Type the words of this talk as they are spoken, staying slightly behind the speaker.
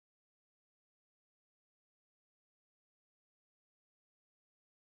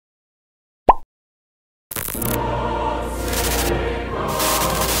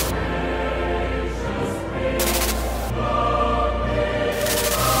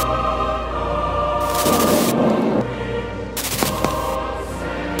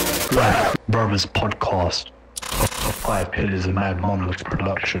Brothers podcast. Five Pillars of Mad Monolith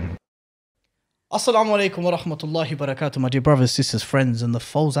production. Assalamu alaikum wa rahmatullahi wa barakatuh, my dear brothers, sisters, friends, and the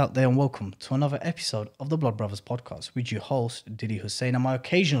foes out there, and welcome to another episode of the Blood Brothers podcast with your host, Didi Hussein, and my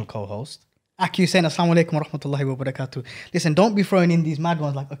occasional co-host, Aki Hussein. Assalamu alaikum wa rahmatullahi wa barakatuh. Listen, don't be throwing in these mad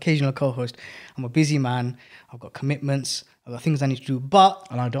ones like occasional co-host. I'm a busy man. I've got commitments. I've got things I need to do. But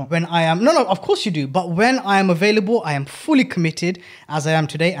And I don't. when I am, no, of course you do. But when I am available, I am fully committed, as I am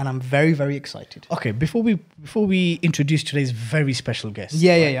today, and I'm very, very excited. Okay, before we introduce today's very special guest,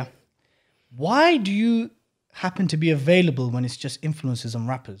 Yeah. why do you happen to be available when it's just influencers and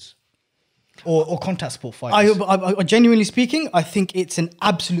rappers? Or contact sport fighters? I genuinely speaking, I think it's an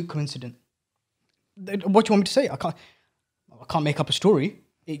absolute coincidence. What do you want me to say? I can't make up a story.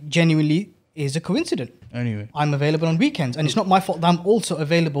 It genuinely is a coincidence. Anyway. I'm available on weekends, and it's not my fault that I'm also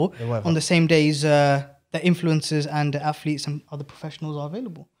available whatever. on the same days that influencers and athletes and other professionals are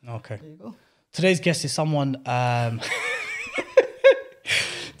available. Okay. There you go. Today's guest is someone...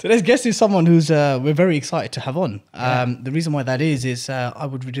 Today's guest is someone who's we're very excited to have on. The reason why that is I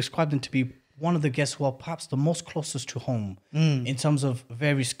would describe them to be one of the guests who are perhaps the most closest to home in terms of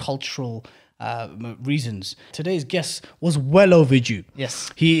various cultural reasons. Today's guest was well overdue.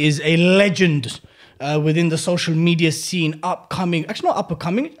 Yes. He is a legend within the social media scene, upcoming, actually not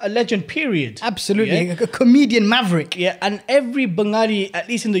upcoming, a legend period. Absolutely. Yeah? A comedian maverick. Yeah, and every Bengali, at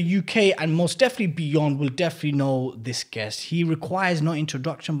least in the UK and most definitely beyond, will definitely know this guest. He requires no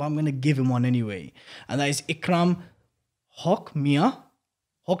introduction, but I'm going to give him one anyway. And that is Ikram Hok Mia.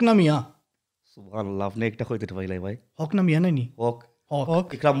 Hok na Mia. সুবহানাল্লাহ আপনি একটা কইতে পাইলাই ভাই Hok na Mia nani? Haque Hok.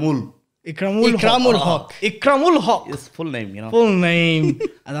 Ikramul Ikramul Hok. Ikramul Hok. is full name, you know. Full name.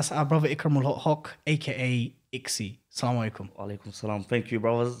 And that's our brother Ikramul Hok, aka Ixi. Assalamu alaikum. Walaikum salam. Thank you,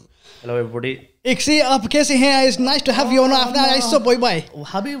 brothers. Hello, everybody. Ixi, aap kaise hain? It's nice to have you on. So boy bye.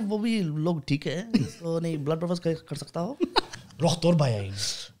 हाबी वो भी लोग ठीक है तो नहीं blood brothers कर सकता हो Rohtor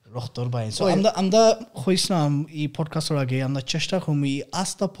bayain. So anda khoisnam I podcast age anda chesta khumi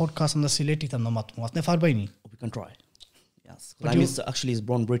asta podcast anda Sileti tam matmu atne farbaini. we can try yes but I'm actually is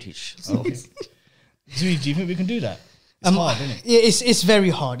born British so Do you think we can do that? It's hard, isn't it? Yeah, it's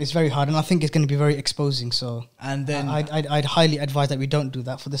very hard. It's very hard, and I think it's going to be very exposing. So, And then I'd highly advise that we don't do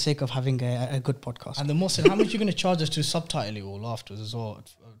that for the sake of having a good podcast. and the most how much you going to charge us to subtitle it all afterwards as well?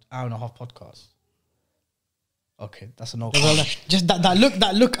 Hour and a half podcast. Okay, that's a no. Well, just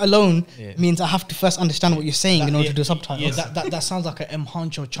that look alone means I have to first understand what you're saying in order to do subtitles. Yeah, that sounds like a M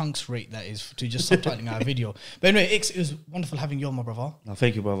Hancho chunks rate that is to just subtitling our video. But anyway, Ix, it was wonderful having you on, my brother. no,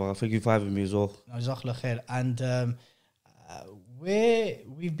 thank you brother thank you for having me as well Jazakallah khair. And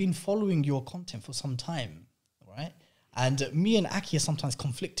we've been following your content for some time, right? And me and Aki are sometimes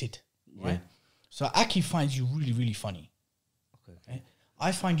conflicted, right? So Aki finds you really, really funny. Okay.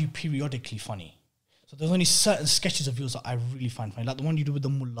 I find you periodically funny. So there's only certain sketches of yours that I really find funny, like the one you do with the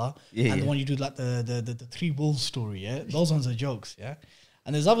mullah, and the one you do like the three wolves story. Yeah, those ones are jokes. Yeah,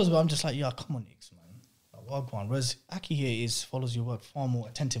 and there's others where I'm just like, yeah, come on, Ix, man, like, wagwan. Whereas Aki here follows your work far more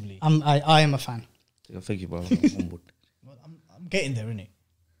attentively. I am a fan. thank you brother Well, I'm getting there, innit?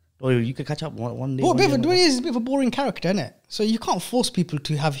 oh you can catch up one day Well, one day. he's a bit of a boring character, isn't it? So you can't force people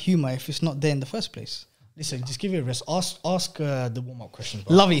to have humor if it's not there in the first place. Listen, just give it a rest. Ask the warm-up questions.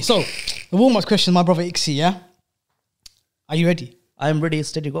 Bro. Lovely. So the warm-up question, my brother Ixi, yeah? Are you ready? I'm ready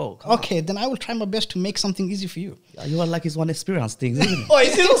steady go Okay, then I will try my best to make something easy for you. you are like his one experience things isn't it Oh,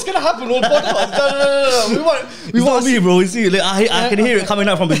 is this what's gonna happen on podcast? No. we want me bro you see like, I can hear it coming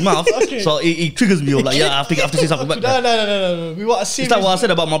out from his mouth Okay. so it triggers me like yeah I have to say something back there. No. We want a It's serious. like what I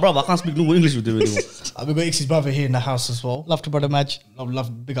said about my brother. I can't speak no English with him anymore. We've got Ix's brother here in the house as well. Love to brother Madge.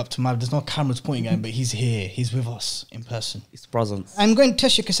 Love, big up to Mav. There's no cameras pointing at him, but he's here. He's with us in person. It's presence. I'm going to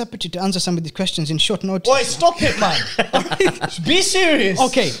test your capacity to answer some of these questions in short notice. Boy, stop it, man. Be serious.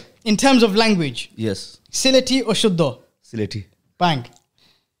 Okay, in terms of language, Yes. Sileti or Shuddo? Sileti. Bang.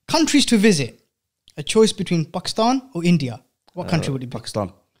 Countries to visit. A choice between Pakistan or India. What country would it be? Pakistan.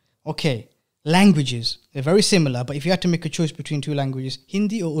 Okay. Languages. They're very similar, but if you had to make a choice between two languages,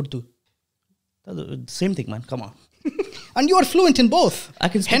 Hindi or Urdu? That's the same thing, man. Come on. And you are fluent in both. I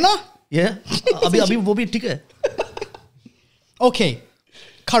can speak. Henna? Yeah. Abhi wo bhi theek hai. Okay.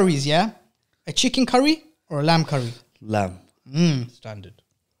 Curries, yeah? A chicken curry or a lamb curry? Lamb. Standard.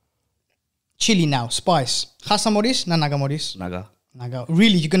 Chili now. Spice. Khasa Moris, na Naga Moris? Naga. Naga.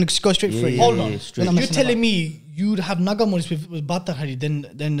 Really? You're going to go straight for it? Yeah, Hold yeah, on. yeah, straight. You're not You're messing telling about. me you'd have Naga Moris with Bata Hari than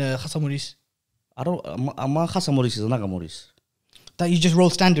Khasa Moris? I don't. Ma khasa Moris is Naga Moris. That you just roll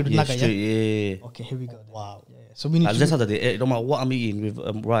standard with Yeah, Naga, straight. yeah? Yeah. Okay, here we go. Wow. Yeah. So we need That's to... how no matter what I'm eating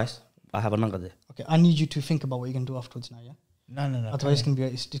with rice, I have a Naga there. Okay, I need you to think about what you're going to do afterwards now, yeah? No. Otherwise,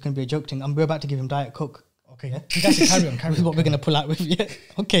 it's gonna be a joke thing. We're about to give him Diet Coke. Okay. That's it. Carry on. This is what we're gonna pull out with. Yeah.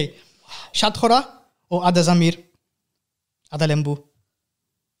 Okay. Shadkhora or Ada Zamir? Ada Lembu.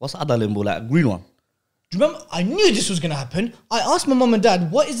 What's Ada Lembu, like green one? Do you remember? I knew this was gonna happen. I asked my mum and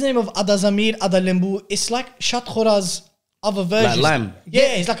dad, "What is the name of Ada Zamir, Ada Lembu?" It's like Shadkhora's other version. Like lime.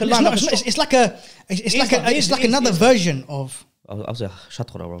 Yeah, it's like a lime. It's like another version of. I'll say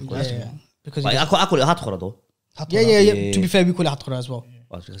Shadkhora, bro. Yeah. Because Like, I call it Hadkhora though. yeah. To be fair, we call it Hadkhora as well.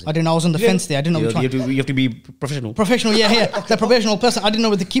 I didn't know. I was on the fence there. I didn't know which one. You have to be professional. Professional, yeah. The professional person. I didn't know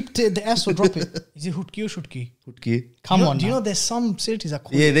whether to keep the S or drop it. Is it Hutki or Shutki? Hutki. Come on. Do you now. know there's some cities that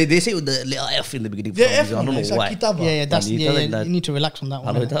call Yeah, they say with the little F in the beginning. the for some F reason. I don't it's know why. like Kitaba. Yeah, that's You yeah. tell them You that. need to relax on that I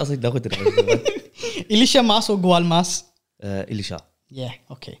one. know, that's like that. Elisha Mas or Gwal Mas? Elisha. Yeah,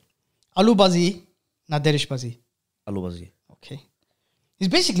 okay. Alu Bazi, Naderish Bazi. Alubazi. Okay. He's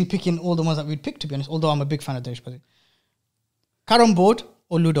basically picking all the ones that we'd pick, to be honest, although I'm a big fan of Derish Bazi. Carom board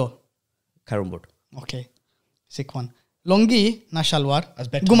or Ludo? Carom board. Okay. Sick one. Longi na shalwar. As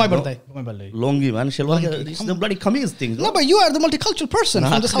better. Gumai Bardai. Gumai Bardai. Longi, man. Shalwar. It's the bloody Kameez things. No, but you are the multicultural person,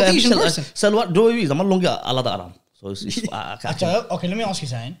 from the South Asian person. Shalwar, do you? I'm a longi alada aram. So it's Achha, okay, let me ask you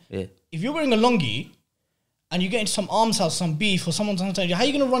something. Yeah. If you're wearing a lungi and you get into some arms house, some beef, or someone's trying to tell you, how are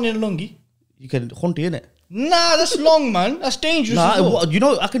you going to run in a lungi? You can hunt in it. Nah, that's long, man. That's dangerous. as well. Nah, you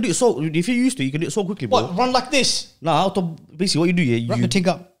know, I can do it so. If you're used to it, you can do it so quickly, bro. What? Run like this? Nah, basically what you do, Wrap you the thing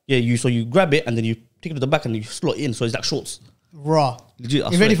up. you grab it and then you take it to the back and you slot it in, so it's like shorts. Raw. Legit,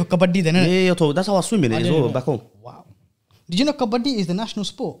 I You're ready for swear. Kabaddi then, innit? Yeah, so that's how I swim in it as didn't well know. back home. Wow. Did you know Kabaddi is the national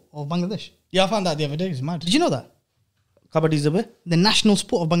sport of Bangladesh? Yeah, I found that the other day. It's mad. Did you know that? Kabaddi is the way. The national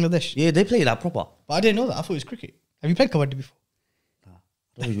sport of Bangladesh. Yeah, they play that proper. But I didn't know that. I thought it was cricket. Have you played Kabaddi before?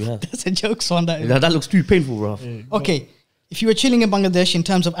 I don't know if you have. That's a joke, Swan. That looks too painful, bro. Okay, if you were chilling in Bangladesh in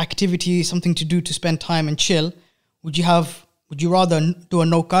terms of activity, something to do to spend time and chill, would you rather do a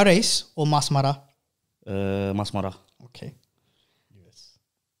Nauka race or Masmara? Masmara. Okay. Yes.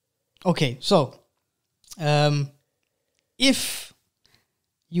 Okay, so if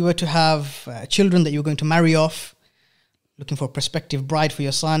you were to have children that you were going to marry off, looking for a prospective bride for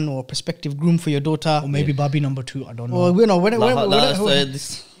your son or a prospective groom for your daughter, Or maybe Bobby number 2. I don't know. or you know,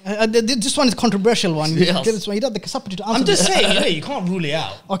 This. this one is a controversial one. Yes. This one, you don't have the capacity to answer. I'm just this. saying, yeah, you can't rule it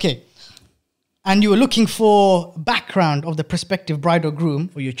out. Okay. And you were looking for background of the prospective bride or groom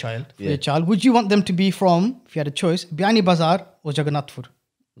For your child. for your child. Would you want them to be from, if you had a choice, Biani Bazar or Jagannathpur?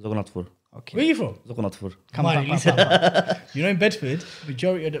 Jagannathpur. Okay. Where are you from? Jagannathpur. Come Come on, on, come on. You know, in Bedford,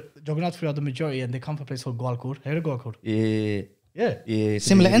 majority of the Jagannathpur are the majority, and they come from a place called Gwalkot. Have you heard of Gwalkot? Yeah. Yeah. Yeah.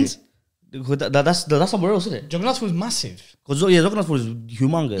 Similar ends? That's somewhere else, isn't it? Jagannathpur is massive. Because Jagannathpur is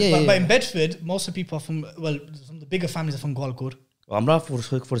humongous. Yeah. But in Bedford, most of the people are from, well, some of the bigger families are from Gwalkot. Amra for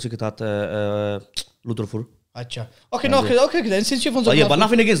sikitat Luthorpur. Acha. Okay, no, okay, then since you're from Yeah, but Jagannathpur.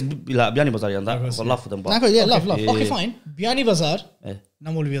 nothing against Biani Bazar and that. Of course, I love for them. Nah, But yeah, love. Yeah. Okay, fine. Biani Bazar, Yeah.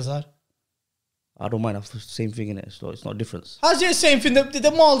 Namoli Bazar. I don't mind. It's the same thing in it, so it's not difference. How's it the same thing?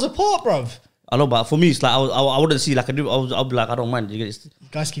 The miles apart, bruv. I know, but for me, it's like I wouldn't see like I'll be like I don't mind. You get it.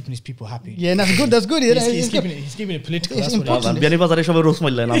 Guy's keeping his people happy. Yeah, that's good. That's good. He's It's good. keeping it political. It's That's what it is. important. Biani Bazar is a roast my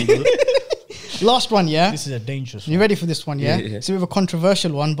line. Last one, yeah? This is a dangerous You one. ready for this one, yeah? Yeah. It's a bit of a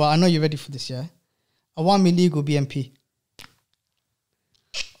controversial one, but I know you're ready for this, yeah? Awami League or BNP?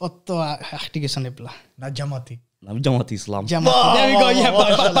 Otto Ahtigisanibla. Not Jamati. I'm Jamaat Islam. There we go, yeah.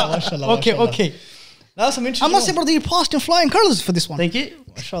 Mashallah, Okay, mashallah. okay. That's some I interesting. must say, brother, you passed in flying colours for this one. Thank you.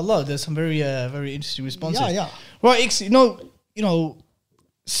 Mashallah, there's some very, very interesting responses. Yeah. Right, you know,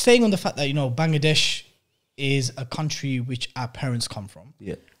 staying on the fact that Bangladesh is a country which our parents come from.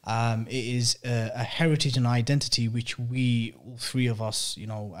 Yeah. It is a heritage and identity which we, all three of us,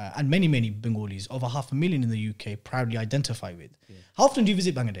 and many Bengalis, over 500,000 in the UK, proudly identify with. Yeah. How often do you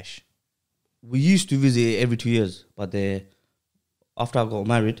visit Bangladesh? We used to visit every 2 years, but after I got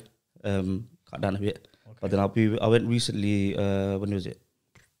married, cut down a bit. Okay. But then I went recently. When was it?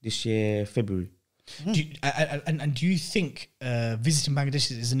 This year, February. Do you think visiting Bangladesh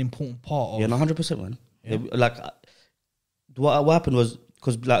is an important part of? Yeah, 100%, man. Yeah. Like, what happened was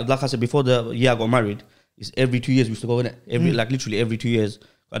because, like I said before, the year I got married, is every 2 years we used to go in it. Like literally every 2 years.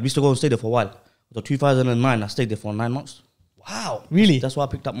 I used to go and stay there for a while. So 2009, I stayed there for 9 months. Wow, Really? That's why I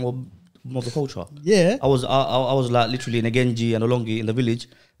picked up more of the culture. Yeah. I was like literally in a Genji and a Longi in the village,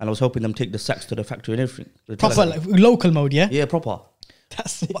 and I was helping them take the sacks to the factory and everything. Proper, like, local mode, yeah? Yeah, proper.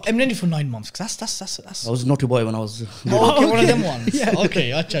 That's it. But I'm only for 9 months because that's. I was a naughty boy when I was. Oh, okay, one of Okay. them ones. Yeah. Okay,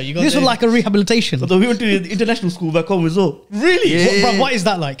 acha, you got This was like a rehabilitation. So we went to the international school back home as well. really. Yeah. What is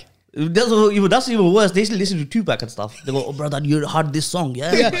that like? That's even worse. They still listen to Tupac and stuff. They go, "Oh, brother, you heard this song,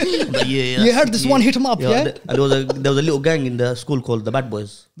 yeah? Yeah. I'm like, yeah. You heard this one, hit 'em up, yeah? And there was a little gang in the school called the Bad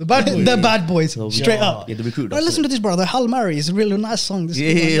Boys. The bad boy. The Bad Boys, So, straight yeah. up. Yeah, the recruit. Right, listen to this, brother. Hail Mary is a really nice song. This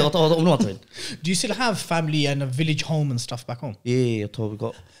Yeah, I thought. Do you still have family and a village home and stuff back home? Yeah, I thought we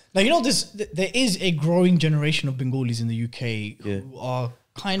got. Now, you know, there is a growing generation of Bengalis in the UK who are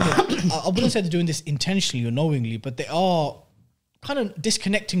kind of, I wouldn't say they're doing this intentionally or knowingly, but they are kind of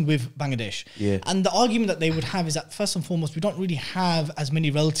disconnecting with Bangladesh. Yeah. And the argument that they would have is that, first and foremost, we don't really have as many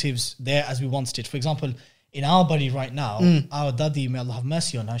relatives there as we once did. For example, in our body right now, our daddy, may Allah have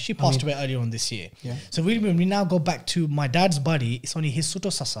mercy on her, she passed away earlier on this year. Yeah. So really, when we now go back to my dad's body, it's only his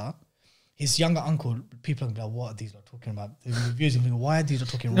Suto Sasa, his younger uncle. People are going to be like, what are these lot talking about? The reviewers are thinking, why are these lot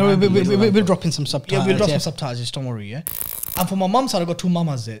talking No, random? we'll drop in some subtitles. Yeah, we'll drop some subtitles, just don't worry, yeah? And for my mum's side, I've got two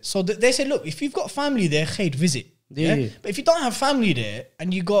mamas there. So they say, look, if you've got family there, khair, visit. Yeah. Yeah. But if you don't have family there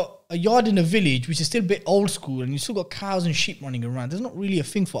and you got a yard in a village, which is still a bit old school, and you still got cows and sheep running around, there's not really a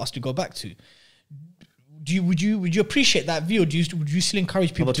thing for us to go back to. Would you appreciate that view, or would you still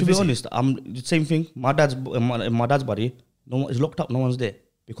encourage people But to to be visit? honest, I'm the same thing. My dad's body, no one is locked up. No one's there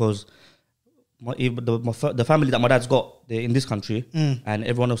because the family that my dad's got, they're in this country, and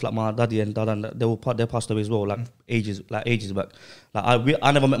everyone else, like my daddy and dada, they passed away as well, like ages back. Like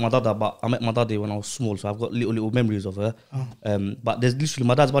I never met my dada, but I met my daddy when I was small, so I've got little memories of her. But there's literally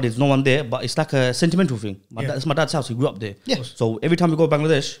my dad's body. There's no one there, but it's like a sentimental thing. It's my dad's house. He grew up there. Yeah. So every time we go to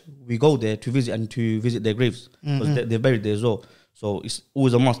Bangladesh, we go there to visit their graves because they're buried there as well. So it's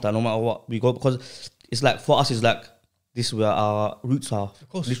always a must that no matter what we go, because it's like for us, it's like this is where our roots are,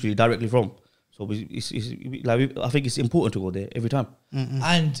 literally directly from. So I think it's important to go there every time.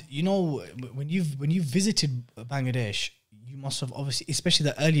 And you know, when you've visited Bangladesh, you must have obviously, especially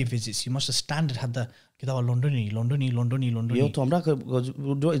the earlier visits, you must have standard had the Londoni. Yeah, to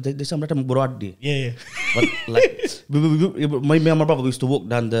because they say I'm not a Murad. Yeah. But like me and my brother used to walk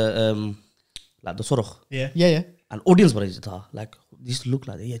down the like the Sorokh. Yeah. And audience was like this look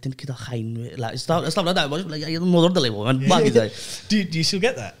like yeah, think kita khain like stuff like that. But like I don't know the level and Do you still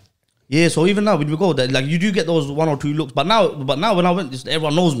get that? yeah, so even now when we go there, like you do get those one or two looks, but now when I went,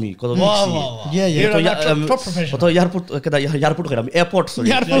 everyone knows me because Yeah. You're like top professional. Airport,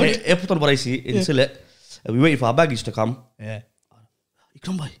 sorry. Airport on what I see in Sylhet. We waiting for our baggage to come. Yeah.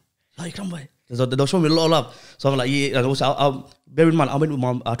 Ikram bhai. So they'll show me a lot of love. So I'm like, yeah, and also bear in mind,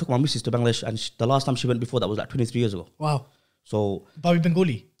 I took my missus to Bangladesh, and the last time she went before that was like 23 years ago. Wow. So Bobby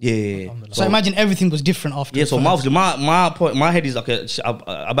Bengali. yeah. So imagine everything was different after. Yeah, so obviously my head is okay.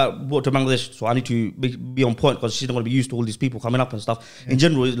 About brought to Bangladesh, so I need to be on point because she's not going to be used to all these people coming up and stuff. In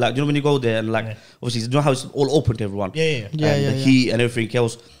general, it's like, you know, when you go there and like obviously you know how it's all open to everyone. Yeah. And the heat and everything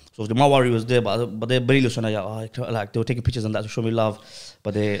else. So my worry was there, but they're brilliant. Like they were taking pictures and that to show me love.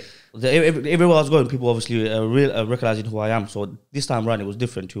 But everywhere I was going, people obviously recognizing who I am. So this time around, it was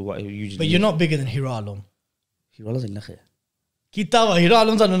different to what it usually. But you're not bigger than Hero Alam. Hero Alam. Kitawa Hero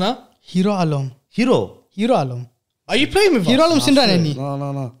Alam zano na? Hero Alam. Hero. Are you playing with us? Hero Alam Sindraneni.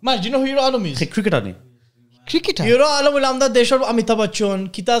 No. Man, do you know who Hero Alam is? Cricketer ni. Cricketer. Hero Alam will amda deshor Amitabh Bachchan.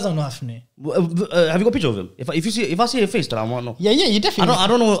 Kita zano afne. Have you got a picture of him? If I see a face, then I want to know. Yeah, you definitely. I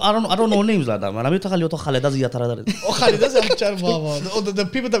don't know names like that, man. I'm talking about Khaled Aziyatara. Oh, Khalid, that's the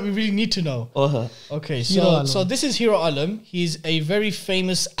people that we really need to know. Okay, Hero Alam. so this is Hero Alam. He's a very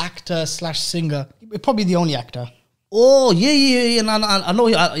famous actor / singer. Probably the only actor. Oh, yeah. I know.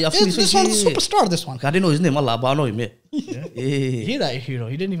 I've seen This one's a superstar, this one. I didn't know his name, Allah, but I know him, yeah. You hear that, Hero?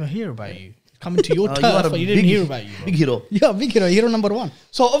 He didn't even hear about you. Coming to your You turf, are a but he didn't hear about you. Big hero. Yeah, big hero number one.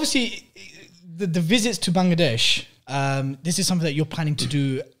 So obviously, the visits to Bangladesh, this is something that you're planning to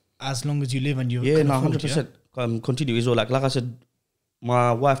do as long as you live and you Yeah, can no, afford, 100%. Continue. Is like I said,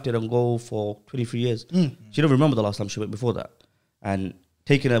 my wife didn't go for 23 years. She don't remember the last time she went before that. And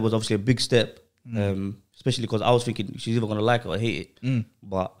taking her was obviously a big step. Especially because I was thinking she's either gonna like it or hate it.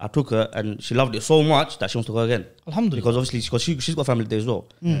 But I took her and she loved it so much that she wants to go again. Alhamdulillah. Because obviously she's got family there as well.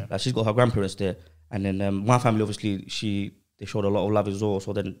 Like she's got her grandparents there, and then my family obviously they showed a lot of love as well.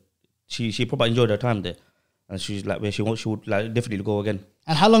 So then she probably enjoyed her time there, and she's like where she would like definitely go again.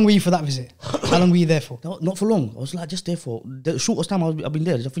 And how long were you for that visit? How long were you there for? No, not for long. I was like just there for the shortest time I've been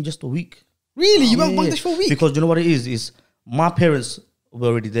there. I think just a week. Really? You went Bangladesh for a week? Because you know what it is my parents were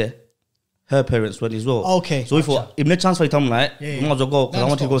already there. Her parents went as well. Okay. So we thought, if no chance for time like, we might as well go because I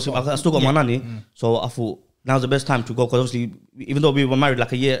want to go see. I still got my nanny, so I thought now's the best time to go because obviously, even though we were married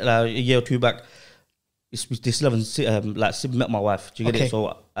like a year or two back, they still haven't met my wife. Do you get it?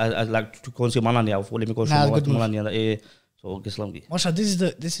 So I like to go and see my nanny. I thought let me go see my wife, my nanny, and so get slumgy. Masha,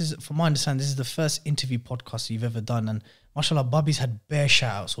 this is from my understanding, this is the first interview podcast you've ever done, and mashallah, Bobby's had bare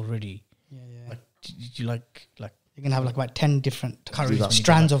shout-outs already. Yeah. Like, did you like You're gonna have like about 10 different Curries when you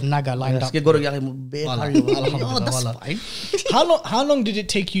strands of naga lined up. Alhamdulillah. How long did it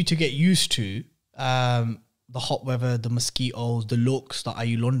take you to get used to the hot weather, the mosquitoes, the looks, the Are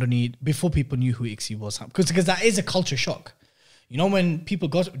You Londony, before people knew who ICSI was? Because that is a culture shock. You know, when people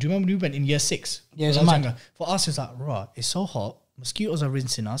got, do you remember when we went in year 6? Yeah, it's When I was mad. younger, for us, it's like, raw, it's so hot. Mosquitoes are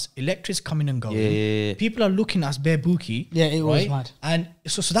rinsing us. Electric's coming and going. Yeah. People are looking at us bare booky. Yeah, it was mad. And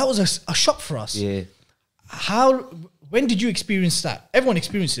so that was a shock for us. Yeah. When did you experience that? Everyone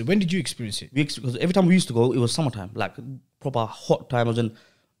experienced it. When did you experience it? Because every time we used to go, it was summertime, like proper hot time. As in,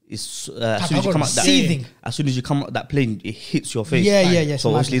 it's as soon as you come out that seething. as soon as you come out that plane, it hits your face. Yeah.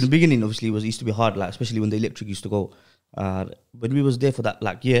 So obviously in the beginning, obviously it used to be hard, like especially when the electric used to go. When we was there for that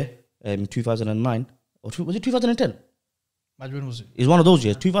like year, 2009 or was it 2010? When was it? It's one of those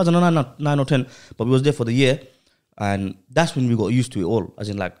years, 2009 or 10. But we was there for the year, and that's when we got used to it all, as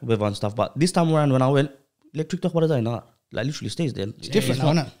in like weather and stuff. But this time around, when I went, electric talk, what is that? Nah, like literally stays there. It's different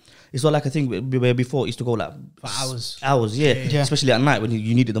now, isn't it? It's not like a thing where before it used to go like For hours. Hours, yeah. Especially at night when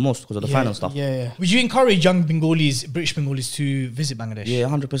you need it the most because of the fan and stuff. Yeah. Would you encourage young Bengalis, British Bengalis, to visit Bangladesh? Yeah,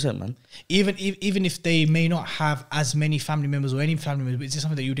 100%, man. Even if they may not have as many family members or any family members, is this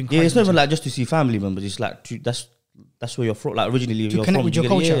something that you'd encourage? Yeah, it's not them even to? like just to see family members. It's like that's where you're from. Like originally, To you're connect from. with your You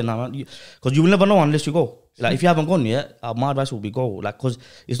culture. Yeah, nah, because you will never know unless you go. Like if you haven't gone yet, my advice will be go. Like because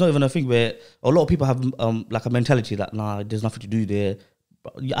it's not even a thing where a lot of people have like a mentality that nah, there's nothing to do there.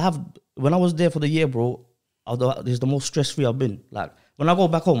 But when I was there for the year, bro, it's the most stress free I've been. Like when I go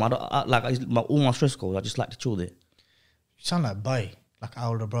back home, all my stress goes. I just like to chill there. You sound like Bai, like our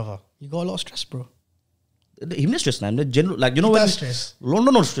older brother. You got a lot of stress, bro. Even stress, man. The general, like you know when stress.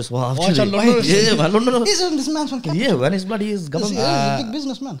 London or stress. Wow, Watch out, London. yeah, man, London. This man's from capital. Yeah, man, his bloody is He's government. a big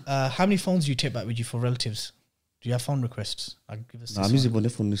businessman. How many phones do you take back with you for relatives? Do you have phone requests? I'll give us Nah, this music one. on the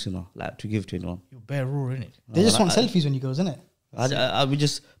phone, listener, like to give to anyone. You're bare raw, innit? They just want selfies when you goes, innit?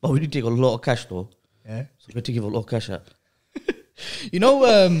 But we do take a lot of cash though. Yeah. So we have to give a lot of cash out. You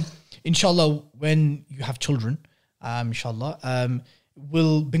know, inshallah, when you have children, inshallah,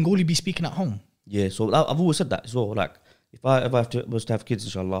 will Bengali be speaking at home? Yeah, so I've always said that as well. Like, if I ever was to have kids,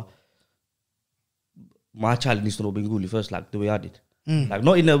 inshallah, my child needs to know Bengali first, like the way I did. Like,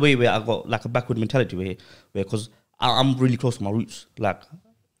 not in a way where I got like a backward mentality where because I'm really close to my roots, like,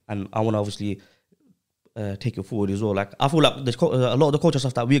 and I want to obviously take it forward as well. Like, I feel like a lot of the culture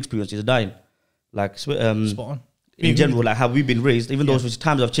stuff that we experience is dying. Like, Spot on. in general, like how we've been raised, even though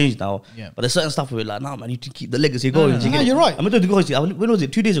times have changed now. Yeah. But there's certain stuff where we're like, nah, man, you need to keep the legacy going. no, you're right. I'm going to go. When was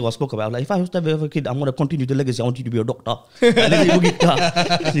it? 2 days ago, I spoke about like if I was to have a kid, I'm going to continue the legacy. I want you to be a doctor. You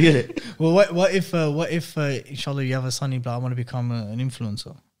get it? Well, what if inshallah you have a son, but I want to become an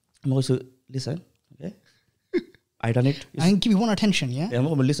influencer? I'm also listen. Okay, I done it. I can give you one attention, yeah? Yeah, I'm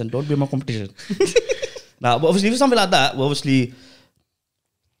going to listen. Don't be my competition. Now, but obviously, if it's something like that, well, obviously,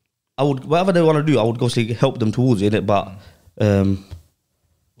 I would whatever they want to do, I would go help them towards it. But What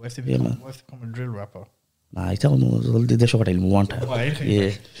if they become a drill rapper? nah, I tell them they shot him one time. Why?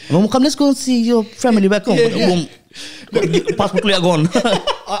 Yeah, Mom, come, let's go and see your family back home. Passport clear gone.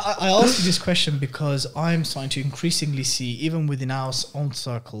 I asked you this question because I'm starting to increasingly see, even within our own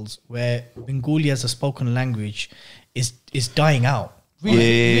circles, where Bengali as a spoken language is dying out.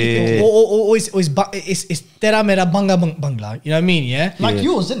 Yeah. Or it's Tera Mera Banga Bangla. You know what I mean? Yeah. Like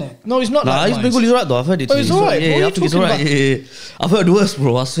yours, isn't it? No, it's not. Nah, like his mine. Bengali is alright though. I've heard it. Oh, it's alright. Yeah, What are I you think it's talking alright. about? Yeah. I've heard worse,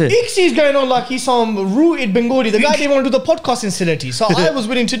 bro. I swear. ICSI is going on like he's some rooted Bengali. The guy didn't want to do the podcast in Sylheti, so I was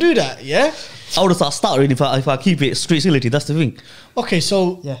willing to do that. Yeah. I would have started if I keep it straight Sylheti. That's the thing. Okay,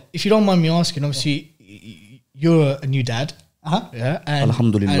 so Yeah. if you don't mind me asking, obviously you're a new dad. Uh-huh. Yeah, and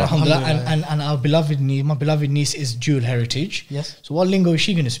Alhamdulillah. and, Alhamdulillah. and our my beloved niece is dual heritage. Yes. So what lingo is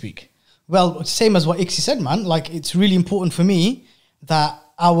she going to speak? Well, same as what ICSI said, man. Like, it's really important for me that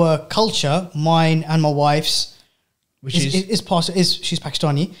our culture, mine and my wife's, Which she's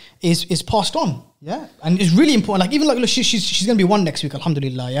Pakistani, is passed on. Yeah, and it's really important. Like, even like, look, she's gonna be 1 next week,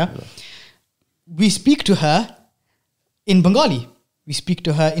 alhamdulillah. Yeah, we speak to her in Bengali, we speak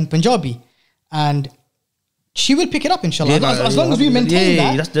to her in Punjabi, and she will pick it up, inshallah. Yeah, as long as we maintain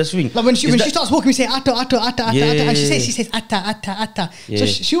that. that's the thing. Like when she Is that- starts walking, we say atta, and she Yeah. says atta. Yeah.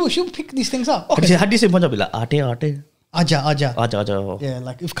 So she'll pick these things up. Okay. How do you say in Punjabi? Like, ate. Aja. Aja. Yeah,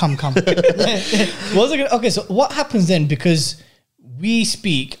 like if come. okay, so what happens then? Because we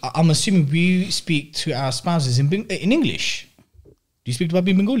speak, I'm assuming we speak to our spouses in English. Do you speak to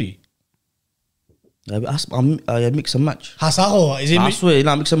Babi in Bengali? I mix and match. Hasaho, is it? I swear,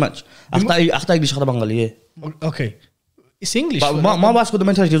 I mix and match. After English, after Bengali, yeah. Okay. It's English. But my wife's got the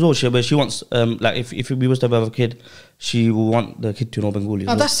mentality as well. Where she wants, like, if we was to have a kid, she will want the kid to know Bengali.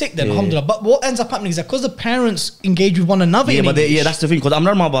 Now that's sick then, alhamdulillah. But what ends up happening is that because the parents engage with one another in English. That's the thing. Because I'm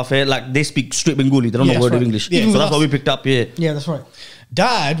not my fair, like they speak straight Bengali. They don't know a word of English. Yeah, so that's what we picked up. Yeah, that's right.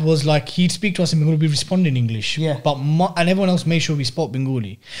 Dad was like, he'd speak to us in Bengali, we respond in English. Yeah. But and everyone else made sure we spoke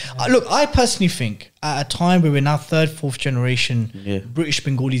Bengali. Look, I personally think at a time where we're now third, fourth generation British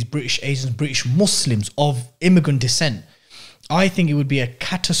Bengalis, British Asians, British Muslims of immigrant descent, I think it would be a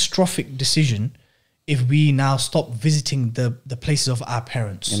catastrophic decision if we now stop visiting the places of our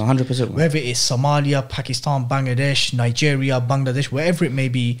parents. 100%. Whether it's Somalia, Pakistan, Bangladesh, Nigeria, Bangladesh, wherever it may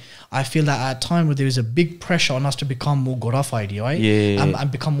be, I feel that at a time where there is a big pressure on us to become more Gorafied, right?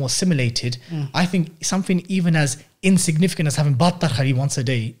 And become more assimilated, I think something even as insignificant as having Batar Khari once a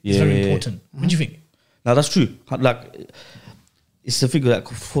day is very important. What do you think? No, that's true. Like, it's a thing, like,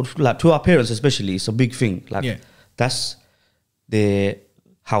 like to our parents especially, it's a big thing. Like, that's their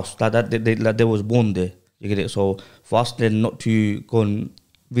house, like they was born there. You get it? So for us then not to go and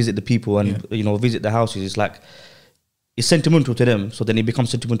visit the people and visit the houses, it's like it's sentimental to them. So then it becomes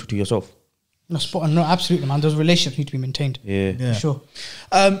sentimental to yourself. No, spot on. No, absolutely, man. Those relationships need to be maintained. Yeah. For sure.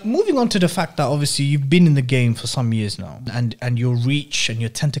 Moving on to the fact that obviously you've been in the game for some years now, and your reach and your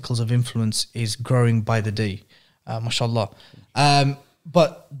tentacles of influence is growing by the day, mashallah.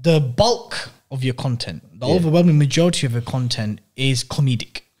 But the bulk of your content, the overwhelming majority of your content is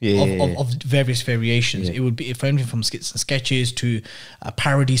comedic of various variations. It would be for anything from skits and sketches to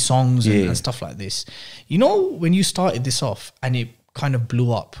parody songs and stuff like this. You know, when you started this off and it kind of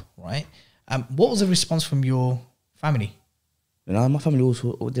blew up, right? What was the response from your family? You know, my family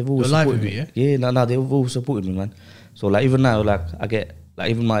also, they've always You're supported live me. with you, No, they've always supported me, man. So like even now, like I get like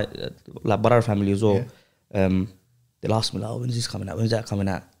even my like Barar family as well. They'll ask me like, when's this coming out? When's that coming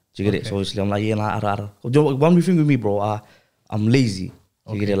out? Do you get it? So obviously I'm like, one thing with me, bro, I'm lazy.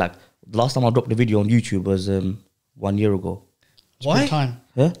 Do you get it? Like the last time I dropped the video on YouTube was 1 year ago. Why? Time.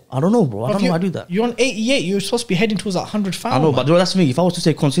 Yeah, I don't know, bro. I don't know how I do that. You're on 88. You're supposed to be heading towards 100,000. I know, but that's the thing. If I was to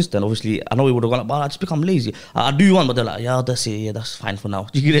say consistent, obviously, I know it would have gone up, but I just become lazy. I do one, but they're like, yeah, that's it. Yeah, that's fine for now.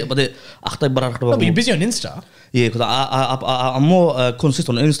 You get it? But but you're busy on Insta. Yeah, because I'm more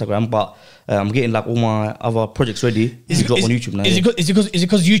consistent on Instagram, but I'm getting like all my other projects ready to drop on YouTube now. Is it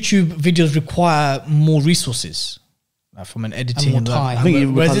because YouTube videos require more resources from an editing and more time? I think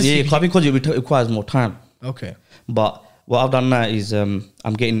it requires more time. Okay. But what I've done now is I'm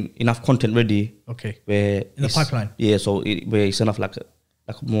getting enough content ready. Okay. Where in the pipeline. Yeah, so where it's enough like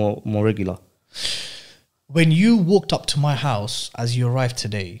more regular. When you walked up to my house as you arrived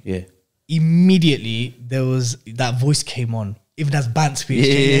today, immediately there was that voice came on, even as Bant speech.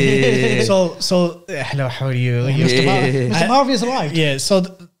 Yeah. So hello, how are you? Mr. Marvi's arrived. Yeah. So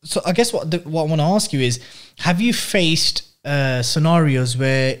I guess what I want to ask you is, have you faced scenarios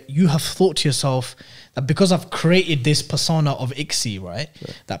where you have thought to yourself that because I've created this persona of ICSI, right,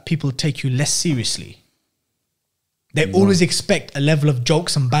 that people take you less seriously? They always expect a level of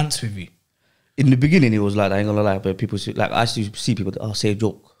jokes and bants with you. In the beginning, it was like, I ain't gonna lie, but people like I used to see people say a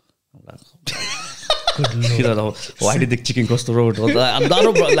joke. I'm like, good Lord. You know, why did the chicken cross the road? I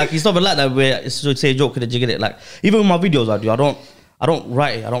don't, bro, like it's not like that where it's to say a joke. Did you get it? Like even with my videos, I don't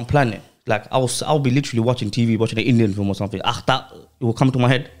write it, I don't plan it. Like I'll be literally watching TV, watching an Indian film or something. That it will come to my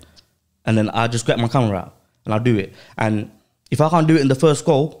head, and then I just grab my camera out and I'll do it. And if I can't do it in the first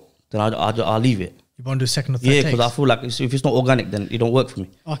go, then I'll leave it. You want to do second or third? Yeah, because I feel like if it's not organic, then it don't work for me.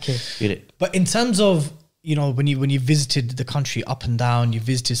 Okay. Get it? But in terms of, you know, when you visited the country up and down, you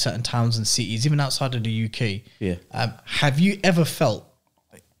visited certain towns and cities, even outside of the UK. Yeah. Have you ever felt,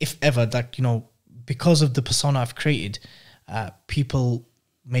 if ever, that, you know, because of the persona I've created, people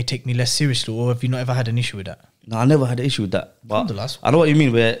may take me less seriously, or have you not ever had an issue with that? No, I never had an issue with that. But I know what you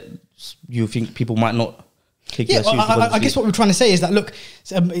mean, where you think people might not take you seriously. I guess what we're trying to say is that, look,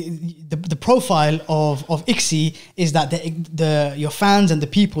 the profile of ICSI is that your fans and the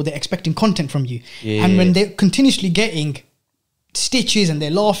people, they're expecting content from you. Yeah. And when they're continuously getting stitches and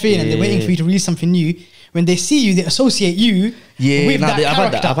they're laughing and they're waiting for you to release something new, when they see you, they associate you with that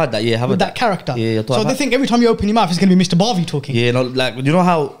character. I've had that character. Yeah, so they think every time you open your mouth, it's going to be Mr. Barvi talking. Yeah, no, like you know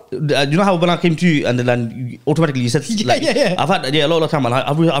how when I came to you and then automatically you said I've had that a lot of time, and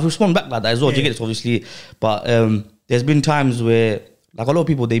I've responded back like that as well. You get it, obviously, but there's been times where like a lot of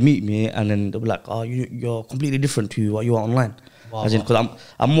people, they meet me and then they'll be like, oh, you're completely different to what you are online. Wow. As in, because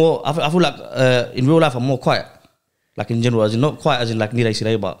I'm more. I feel like in real life I'm more quiet, like in general, as in not quiet as in like Nira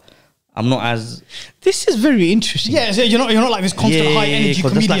today, but I'm not as. This is very interesting. Yeah, so you're not like this constant high energy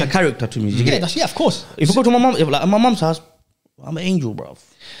comedian. That's like a character to me. Yeah, of course. If you go to my mom, like my mom's house, I'm an angel, bro.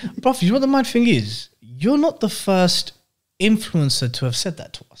 Bro, you know what the mad thing is? You're not the first influencer to have said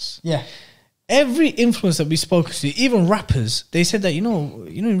that to us. Yeah. Every influencer that we spoke to, even rappers, they said that, you know,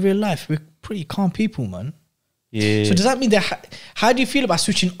 in real life, we're pretty calm people, man. Yeah. So does that mean that, how do you feel about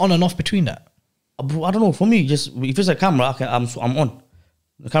switching on and off between that? Bro, I don't know. For me, just if it's a camera, I'm on.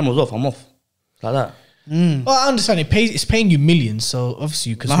 The camera's off, I'm off. Like that. Well, I understand it's paying you millions, so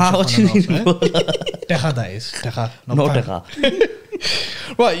obviously you can switch Nah, on what and you off, mean, right? bro? Deha, that is. Deha. No, fine. Deha.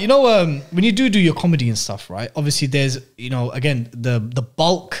 Right, you know, when you do your comedy and stuff, right? Obviously, there's, you know, again, the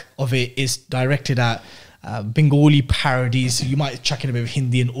bulk of it is directed at Bengali parodies. You might chuck in a bit of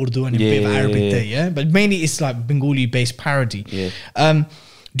Hindi and Urdu and a bit of Arabic there, yeah? But mainly it's like Bengali-based parody. Yeah.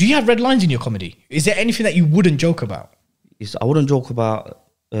 Do you have red lines in your comedy? Is there anything that you wouldn't joke about? I wouldn't joke about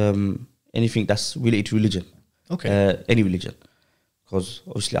anything that's related to religion. Okay. Any religion. Because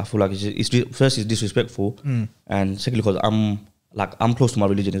obviously I feel like first it's disrespectful, and secondly because I'm close to my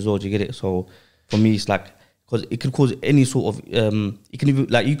religion as well. Do you get it? So for me it's like, because it could cause any sort of it can even,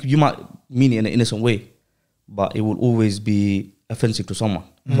 like you might mean it in an innocent way, but it will always be offensive to someone.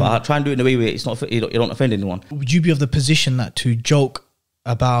 So I try and do it in a way where it's not, it don't offend anyone. Would you be of the position that to joke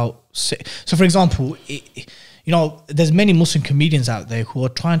about, so for example, you know, there's many Muslim comedians out there who are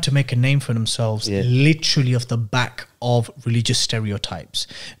trying to make a name for themselves literally off the back of religious stereotypes,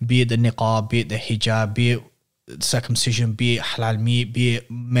 be it the niqab, be it the hijab, be it circumcision, be it halal meat, be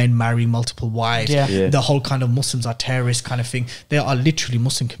it men marry multiple wives, the whole kind of Muslims are terrorists kind of thing. There are literally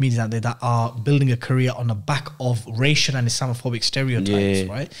Muslim comedians out there that are building a career on the back of racial and Islamophobic stereotypes,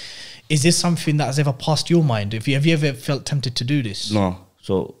 right? Is this something that has ever passed your mind? Have you ever felt tempted to do this? No.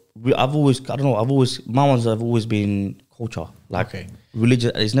 So my ones have always been culture, like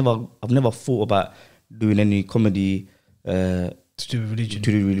religion. I've never thought about doing any comedy to do with religion.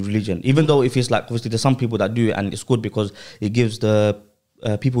 To do with religion, even though if it's like, obviously there's some people that do it and it's good because it gives the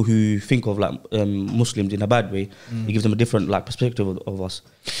people who think of like Muslims in a bad way, it gives them a different like perspective of us.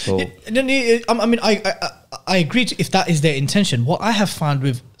 So I mean, I agree if that is their intention. What I have found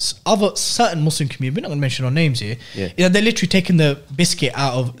with other certain Muslim communities, we're not going to mention our names here, is that they're literally taking the biscuit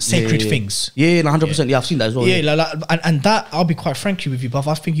out of sacred things. 100%. Yeah, I've seen that as well. And that, I'll be quite frank with you, but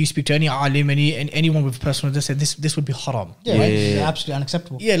I think you speak to any alim, anyone with personal, they say this would be haram. Absolutely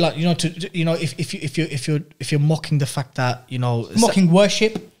unacceptable. Yeah, like, you know, if you're mocking the fact that, you know, mocking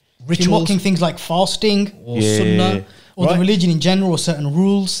worship, rituals, mocking things like fasting or sunnah, or the religion in general, or certain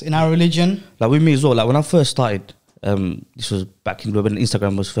rules in our religion. Like with me as well, like when I first started, this was back in when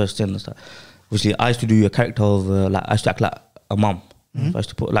Instagram was first in and stuff. Obviously, I used to do a character of like, I used to act like a mum. I used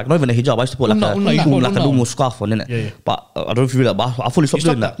to put like, not even a hijab, I used to put like a normal scarf on, innit? But I don't know if you realize, but I fully stopped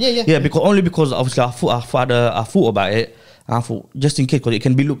doing that. Yeah. Because obviously I thought about it. And I thought, just in case, because it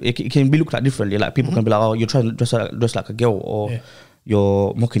can be looked at differently. Like people can be like, oh, you're trying to dress like a girl, or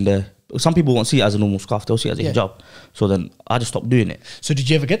you're mocking some people won't see it as a normal scarf, they'll see it as a hijab. So then I just stopped doing it. So did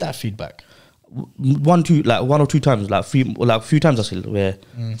you ever get that feedback? One or two times, like a few times I still, where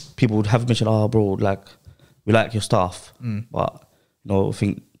people would have mentioned, oh bro, like we like your stuff, but you know, I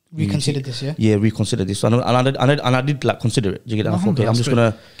think reconsider this, reconsider this. And I did like consider it. Do you get it? I thought, okay, I'm just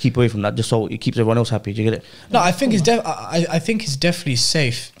gonna keep away from that, just so it keeps everyone else happy. Do you get it? No, I think I think it's definitely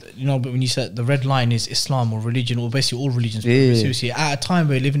safe. You know, but when you said the red line is Islam or religion, or basically all religions, seriously, at a time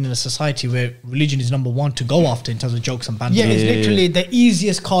where we're living in a society where religion is number one to go after in terms of jokes and banter. Yeah, it's literally the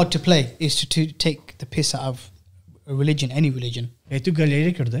easiest card to play is to take the piss out of a religion, any religion. No,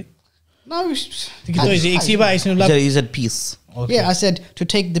 He said peace. Okay. Yeah, I said to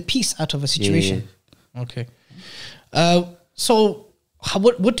take the peace out of a situation. Okay. So,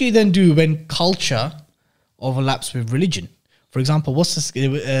 what do you then do when culture overlaps with religion? For example, what's this?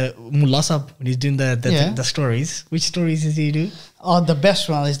 Mullah Sahab, when he's doing the stories. Which stories does he do? Oh, the best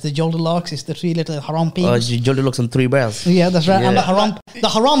one is the Goldilocks. It's the three little haram pigs. Goldilocks and three bears. Yeah, that's right. And the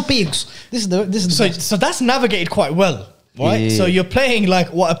haram pigs. This is the So that's navigated quite well. Right, so you're playing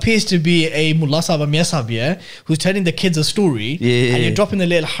like what appears to be a Mullah Sahab, a Mia Sahab, who's telling the kids a story, and you're dropping the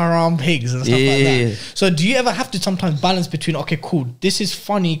little haram pigs and stuff like that. So do you ever have to sometimes balance between, okay, cool, this is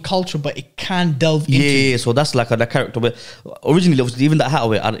funny culture, but it can delve into... Yeah, so that's like that character. But originally, obviously, even that hat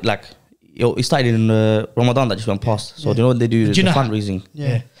away, it started in Ramadan that just went past. So you know when they do the fundraising?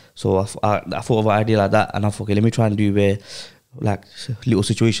 Yeah. So I thought of an idea like that, and I thought, okay, let me try and do where like little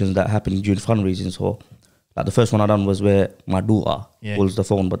situations that happen during fundraising. So like the first one I done was where my daughter holds the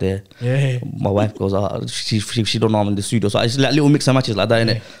phone, but my wife goes, she don't know I'm in the studio. So it's like little mix and matches like that,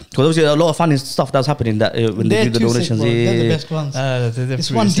 innit? Because obviously a lot of funny stuff that's happening that when they do the donations. They're the best ones.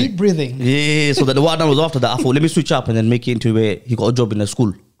 It's one deep breathing. Yeah, so what I done was after that, I thought, let me switch up and then make it into where he got a job in the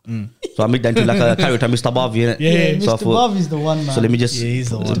school. So I made that into like a character, Mr. Bobby, innit? Yeah, so Mr. Bobby's the one, man. So let me just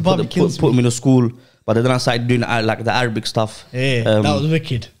Mr. Bobby kills put him in a school. But then I started doing like the Arabic stuff. Yeah, that was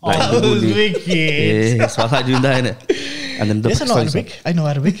wicked. like That was Bengali. wicked. Yeah, so I started doing that, innit? And then the Yes, I know Pakistani stuff. Arabic. I know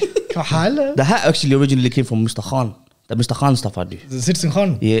Arabic. Kahala. The hat actually originally came from Mr. Khan. The Mr. Khan stuff I do. Citizen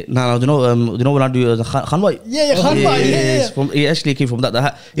Khan. Yeah, no, you know when I do the Khanwai? Yeah, Khanwai, yeah. It's from, it actually came from that. The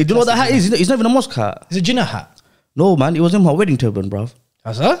hat. Do you know what the hat is? It's not even a mosque hat. It's a Jinnah hat. No, man, it was in my wedding turban, bruv.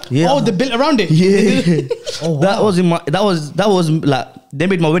 That's that? Yeah. Oh, the bit around it. Yeah. Oh, wow. That was in my. That was like they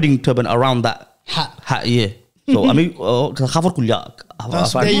made my wedding turban around that Hat. Yeah. So I mean,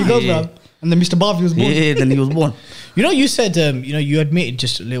 There you go, bro. And then Mr. Bavi was born. Yeah, then he was born. You know, you said, you admitted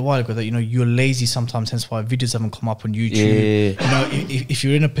just a little while ago that, you're lazy sometimes, hence why videos haven't come up on YouTube. Yeah. You know, if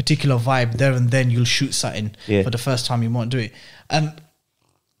you're in a particular vibe, there and then you'll shoot something Yeah. for the first time, you won't do it.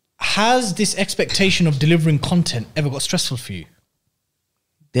 Has this expectation of delivering content ever got stressful for you?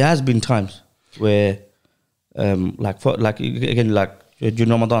 There has been times where, like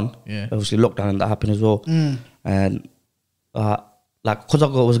during Ramadan, Yeah. obviously lockdown and that happened as well, and like because I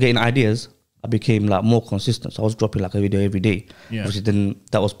was getting ideas, I became like more consistent. So I was dropping like a video every day. Yeah. Obviously, then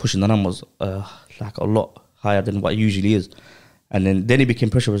that was pushing the numbers like a lot higher than what it usually is, and then it became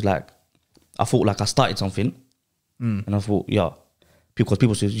pressure. Was like I thought like I started something, and I thought because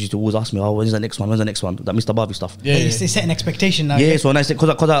people used to always ask me, oh, when's the next one? When's the next one? That Mr. Barbie stuff. Yeah, They set an expectation now. Yeah, so when I said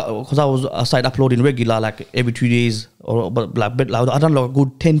because I started uploading regular like every 2 days but I done like a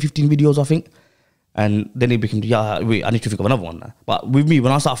good 10-15 videos I think, and then it became wait, I need to think of another one now. But with me,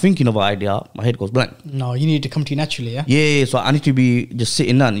 when I start thinking of an idea, my head goes blank. No, you need to come to you naturally, yeah? Yeah, so I need to be just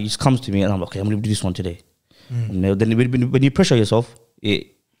sitting down. It just comes to me, and I'm like, okay, I'm gonna do this one today. And then when you pressure yourself,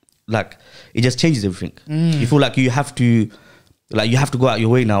 it just changes everything. You feel like you have to go out your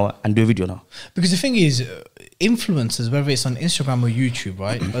way now and do a video now. Because the thing is, influencers, whether it's on Instagram or YouTube,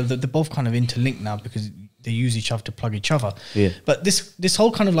 right? They're both kind of interlinked now because they use each other to plug each other. Yeah. But this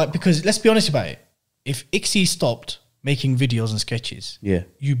whole kind of like, because let's be honest about it, if ICSI stopped making videos and sketches, Yeah.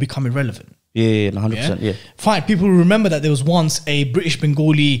 you become irrelevant. Yeah, 100%. Yeah. Fine, people remember that there was once a British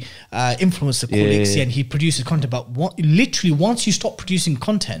Bengali influencer called ICSI, and he produces content. But literally, once you stop producing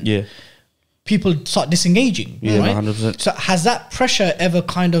content, Yeah. people start disengaging. Yeah, right? 100%. So has that pressure ever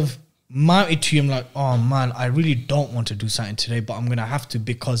kind of mounted to you? I'm like, oh man, I really don't want to do something today, but I'm gonna have to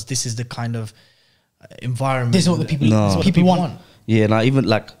because this is the kind of environment. This is what the people, No. this is what people want. Yeah, now even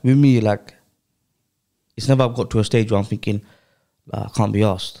like with me, like it's never got to a stage where I'm thinking I can't be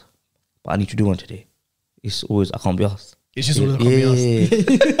asked, but I need to do one today. It's always I can't be asked. It's just all the can't be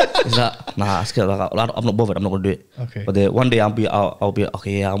asked. It's like nah, it's like, I'm not bothered. I'm not gonna do it. Okay. But then one day I'll be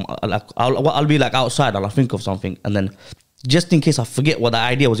okay. Yeah, I'll be like outside and I'll think of something, and then just in case I forget what the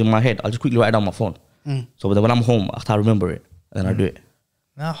idea was in my head, I'll just quickly write it down on my phone. So then when I'm home, I remember it, and then I do it.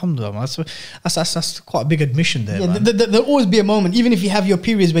 Nah, alhamdulillah, man. That's quite a big admission there, Yeah, man. there'll always be a moment, even if you have your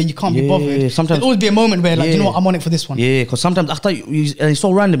periods where you can't be Yeah, bothered. sometimes- There'll always be a moment where, like, you know Yeah. what, I'm on it for this one. Yeah, because sometimes after and it's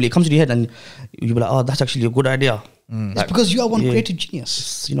so randomly, it comes to your head, and you be like, oh, that's actually a good idea. It's because you are one yeah. creative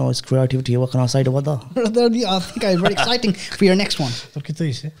genius. You know, it's creativity working outside the weather. I think it's very exciting for your next one. Look at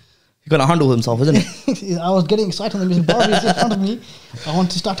this, yeah. He's gonna handle himself, isn't it? I was getting excited when Mr. Barbie is in front of me. I want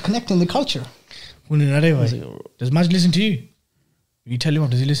to start connecting the culture. Does Maj listen to you? You tell him off,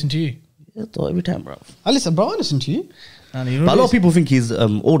 does he listen to you? Yeah, so every time, bro. I listen, bro. I listen to you. Nah, you know But a lot what of people think he's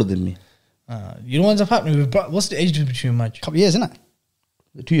older than me. you know what's happening with what's the age difference between Maj? Couple years, isn't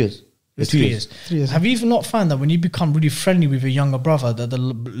it? 2 years. It's 2 3 years. years. 3 years. Have you even not found that when you become really friendly with your younger brother, that the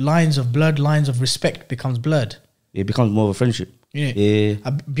lines of blood, lines of respect becomes blurred? It becomes more of a friendship. Yeah. Yeah.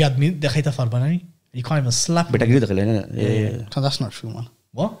 You can't even slap him. But I agree with that, innit? Yeah. So that's not true, man.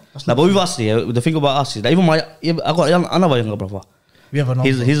 What? Nah, but with us, the thing about us is that even I got another younger brother. We have another.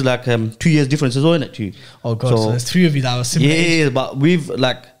 He's like 2 years difference as well, innit? Too. Oh god, so there's 3 of you that are similar. age. Yeah, but we've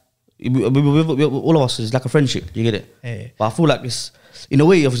like we all of us is like a friendship. You get it? Yeah. But I feel like it's in a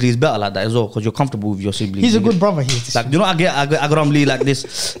way, obviously, it's better like that as well because you're comfortable with your siblings. He's a you good get- brother. He's Like, you know, I got really like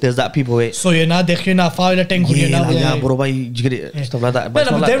this. There's that people where So you're not there, na file ten yeah, bro, why you get it? Stuff like that. But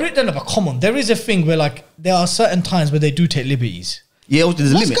it's No, not but like, but come on. There is a thing where like there are certain times where they do take liberties. yeah, obviously,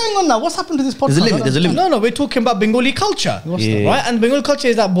 there's a What's limit. going on now? What's happened to this podcast? There's a limit. There's a limit. No, we're talking about Bengali culture, Yeah. right? And Bengali culture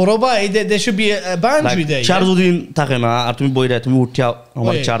is that boroba. There should be a boundary Like, there. Charzuddin Takena, Artumi Boyda, Tumi Utiao,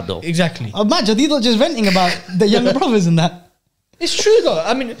 Omar Chardo. Exactly. Imagine these are just venting about the younger brothers and that. It's true though.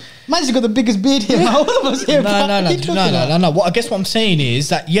 I mean, Man's got the biggest beard here. All of us here. bro. What are you talking about? no. What I guess what I'm saying is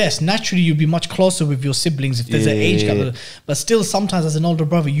that yes, naturally you'll be much closer with your siblings if there's an age Yeah. gap, but still sometimes as an older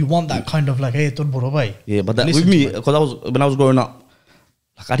brother you want that kind of like, hey, tur boroba. Yeah, but that, Listen with me, to it. because when I was growing up,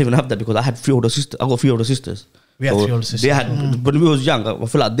 like I didn't even have that because I had 3 older sisters. I got 3 older sisters. We had 3 older sisters. They had, when we was young, I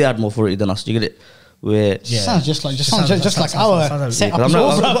feel like they had more authority than us. You get it? where Sounds just like our setup. I'm as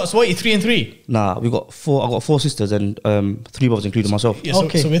not- well. So what? You 3 and 3? nah, we got four. I got 4 sisters and 3 brothers, including myself. Yeah, so,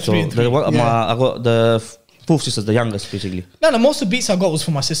 Okay. so we're 3 and 3. I got the 4th sister's the youngest, basically. No, most of the beats I got was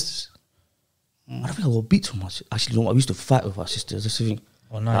from my sisters. I don't think I got beats from my sisters. Actually, no, I used to fight with our sisters. That's the thing.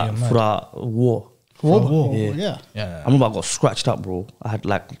 Oh, no, you're mad. For that war. War. Yeah. Yeah. Yeah. I remember I got scratched up, bro. I had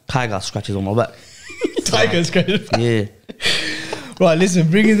like tiger scratches on my back. Tiger's credit. Yeah. Right, listen,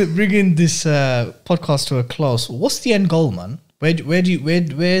 bringing this podcast to a close. What's the end goal, man? Where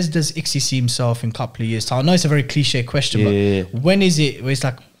does Ixie see himself in a couple of years' time? I know it's a very cliche question, Yeah. but when is it where it's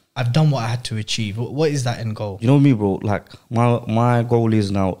like I've done what I had to achieve? What is that end goal? You know me, bro. Like my goal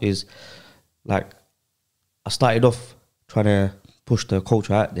is now is like I started off trying to push the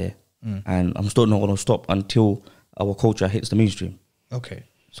culture out there, and I'm still not gonna stop until our culture hits the mainstream. Okay.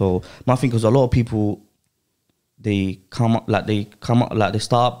 So my thing is a lot of people they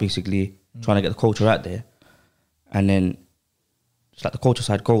start basically trying to get the culture out there, and then it's like the culture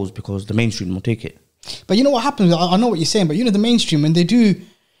side goes because the mainstream will take it. But you know what happens? I know what you're saying, but you know the mainstream when they do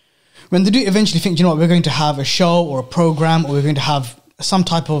eventually think, you know what, we're going to have a show or a program, or we're going to have some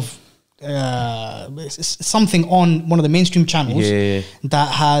type of something on one of the mainstream channels that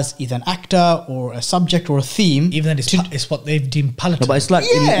has either an actor or a subject or a theme. Even then, it's what they've deemed palatable. No, but it's like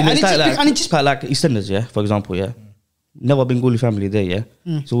Yeah, it's and like like EastEnders, yeah. For example, yeah. Never Bengali family there, yeah.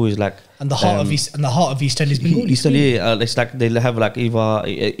 It's always like and the heart of East End is Bengali. East End, yeah. It's like they have like either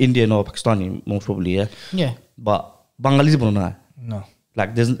Indian or Pakistani, most probably, yeah. Yeah. But Bengalis, No.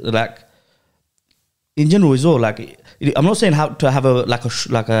 like there's like in general as well. Like I'm not saying how to have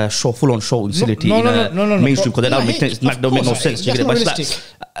a show full on show facility No, mainstream because that No, don't make sense. Don't make no course, sense. that's You get it? not But it's realistic.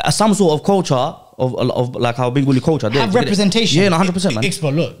 like some sort of culture of like our Bengali culture. there, Have you get it? representation. Yeah, 100%, man.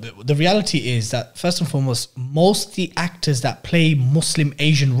 But look, the reality is that first and foremost, most of the actors that play Muslim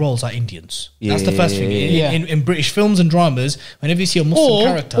Asian roles are Indians. That's the first thing. Yeah. In British films and dramas, whenever you see a Muslim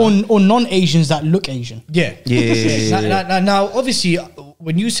character, or non-Asians that look Asian. yeah. Now, obviously,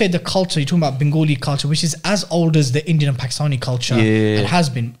 when you say the culture, you're talking about Bengali culture, which is as old as the Indian and Pakistani culture. Yeah. It has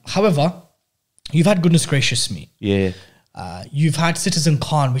been. However, you've had Goodness Gracious Me. Yeah. You've had Citizen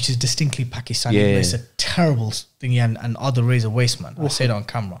Khan, which is distinctly Pakistani. Yeah. It's a terrible thing, and other razor waste, man. I say that on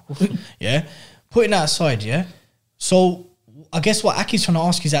camera. Yeah. Putting that aside, yeah. So I guess what Aki's trying to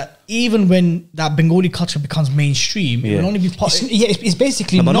ask is that even when that Bengali culture becomes mainstream, it will only be part. It's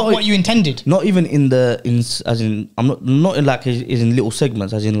basically No, but not not- what you intended. Not even I'm not in like is in little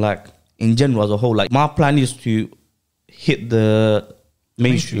segments, as in like in general as a whole. Like my plan is to hit the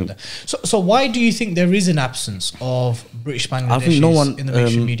mainstream. So why do you think there is an absence of British I Bangladeshis think no one in the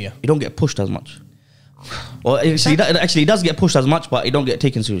mainstream media? You don't get pushed as much. Or actually, it does get pushed as much, but it don't get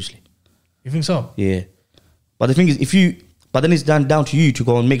taken seriously. You think so? Yeah. But the thing is, but then it's down to you to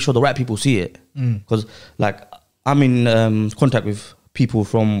go and make sure the right people see it. Because like I'm in contact with people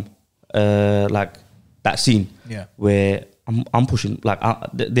from like that scene. Yeah. Where I'm pushing, like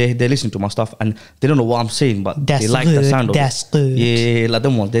they're listening to my stuff and they don't know what I'm saying, but That's they like the good, sound of that's it. good. Yeah, like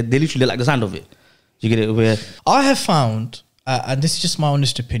them ones. They literally like the sound of it. You get it? Where I have found, and this is just my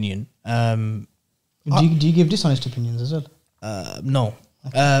honest opinion. Do you give dishonest opinions as well? No.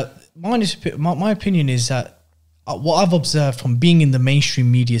 My opinion is that what I've observed from being in the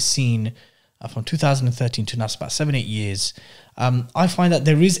mainstream media scene from 2013 to now, it's about 7-8 years, I find that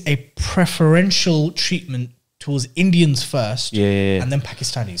there is a preferential treatment towards Indians first and then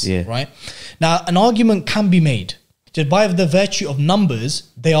Pakistanis, right? Now, an argument can be made. Just by the virtue of numbers,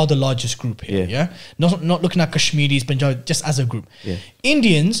 they are the largest group here, yeah? Not looking at Kashmiris, Punjabi, just as a group. Yeah.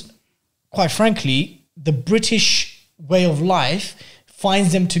 Indians, quite frankly, the British way of life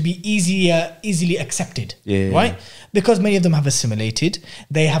finds them to be easily accepted, right? Because many of them have assimilated.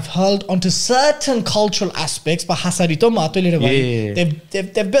 They have held onto certain cultural aspects, but they've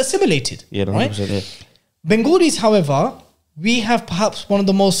assimilated, right? 100%, yeah. Bengalis, however, we have perhaps one of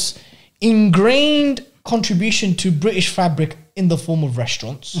the most ingrained contribution to British fabric in the form of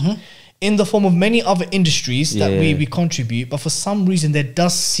restaurants, in the form of many other industries that we contribute, but for some reason there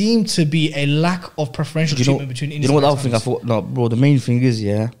does seem to be a lack of preferential treatment between Indians. You know what the and other thing I thought? No, bro, the main thing is,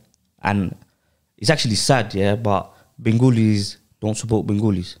 and it's actually sad, but Bengalis don't support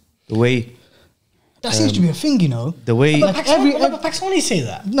Bengalis. The way That seems to be a thing, you know. the way But Pakistanis say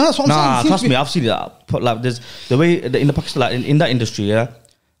that. No, that's what I'm saying. It seems trust to be- me, I've seen it. But like, there's the way in the Pakistan, like, in that industry,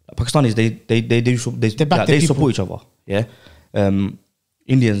 Pakistanis they back their support people. each other,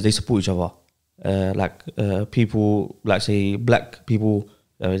 Indians they support each other, people like say black people.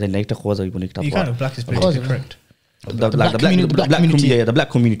 You kind of black is politically correct. The black community. The black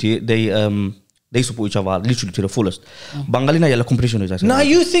community, they They support each other literally to the fullest. Bangali na yalla competition is. Now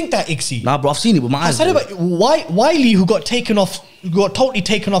you think that, Ixi? Nah, bro, I've seen it with my I eyes. said bro. about Wiley, who got totally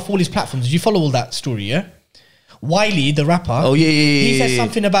taken off all his platforms. Did you follow all that story? Yeah. Wiley, the rapper. Oh, yeah. He said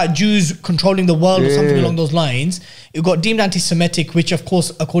something about Jews controlling the world or something Yeah. along those lines. It got deemed anti-Semitic, which, of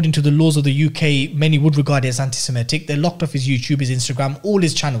course, according to the laws of the UK, many would regard it as anti-Semitic. They locked off his YouTube, his Instagram, all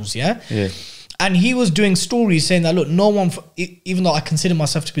his channels. Yeah. And he was doing stories saying that, look, no one, even though I consider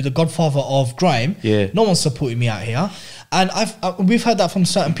myself to be the godfather of grime, no one's supporting me out here. And we've heard that from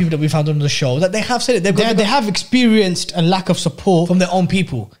certain people that we've had on the show, that they have said it. They have experienced a lack of support from their own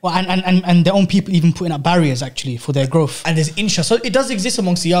people. Well, and their own people even putting up barriers actually for their growth. And there's interest. So it does exist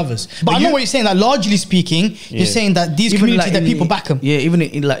amongst the others. But I know what you're saying, that largely speaking, you're saying that these Even communities, like that people back them. Yeah, even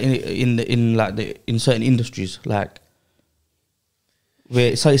in certain industries, like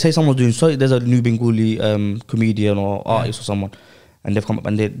where say someone's doing, so there's a new Bengali comedian or artist or someone, and they've come up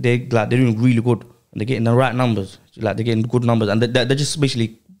and they're doing really good and they're getting the right numbers, like they're getting good numbers, and they're just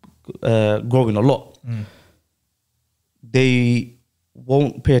basically growing a lot. They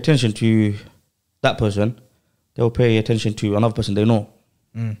won't pay attention to that person. They'll pay attention to another person they know.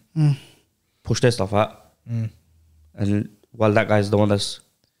 Push their stuff out, and while that guy's the one that's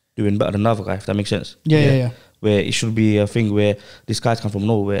doing better than the other guy, if that makes sense. Yeah. Where it should be a thing where this guy's come from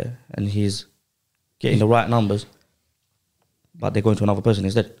nowhere and he's getting the right numbers, but they're going to another person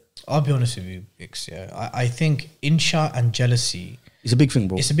instead. I'll be honest with you, Ix. Yeah, I think insha and jealousy. It's a big thing,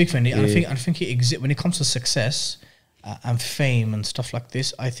 bro. It's a big thing, and I think it exists when it comes to success and fame and stuff like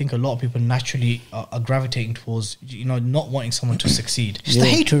this. I think a lot of people naturally are gravitating towards, not wanting someone to succeed. It's the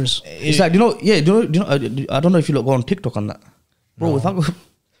haters. It's like, I don't know if you look go on TikTok on that, bro. No.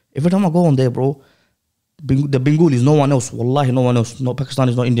 Every time I go on there, bro, the Bengalis, no one else, wallahi, no one else, not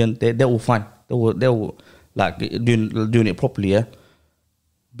Pakistanis, not Indian, they're all fine. They will like doing it properly, yeah.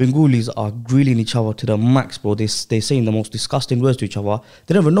 Bengalis are grilling each other to the max, bro. They're saying the most disgusting words to each other.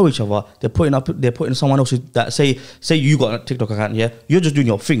 They don't even know each other. They're putting someone else that say you got a TikTok account, yeah. You're just doing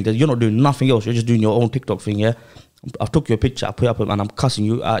your thing. You're not doing nothing else. You're just doing your own TikTok thing, yeah. I took your picture, I put it up, and I'm cussing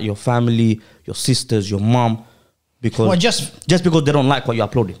you out, your family, your sisters, your mom, because Well, just because they don't like what you're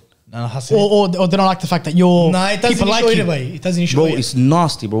uploading. No, Hassan. or they don't like the fact that you're It doesn't people like show you. it away. It doesn't show Bro, it. it's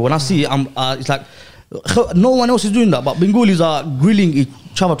nasty, bro. When I see it, it's like no one else is doing that, but Bengalis are grilling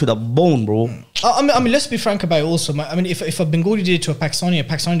each other to the bone, bro. I mean, let's be frank about it also. I mean, if a Bengali did it to a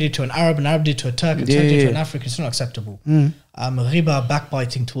Pakistani did it to an Arab did it to a Turk, Turk did it to an African, it's not acceptable. Riba,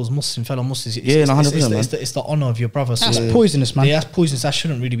 backbiting towards fellow Muslims. It's the honor of your brother. That's poisonous, man. Yeah, that's poisonous. That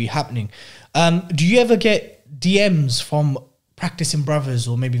shouldn't really be happening. Do you ever get DMs from practicing brothers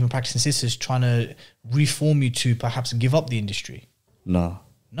or maybe even practicing sisters trying to reform you to perhaps give up the industry? No.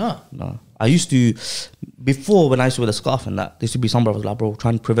 No. I used to, before when I used to wear the scarf and that, there used to be some brothers like, bro,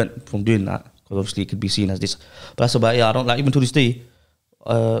 trying to prevent from doing that, because obviously it could be seen as this. But that's about, I don't like, even to this day,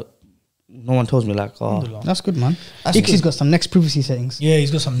 no one tells me like, That's good, man. That's Ixi's good. got some next privacy settings. Yeah,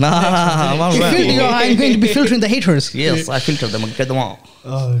 he's got some. nah, I'm I'm going to be filtering the haters. Yes, I filter them and get them out.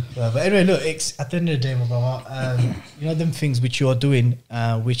 Oh, but anyway, look, at the end of the day, my brother, them things which you are doing,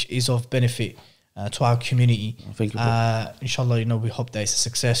 which is of benefit to our community. Thank you, bro. Inshallah, we hope that it's a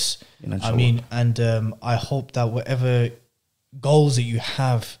success. Yeah, I mean, and I hope that whatever goals that you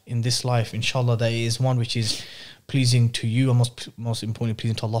have in this life, inshallah, that it is one which is pleasing to you and most importantly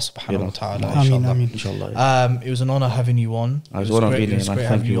pleasing to Allah subhanahu wa ta'ala. Ameen. Inshallah. It was an honor having you on. It was an honor being here, man.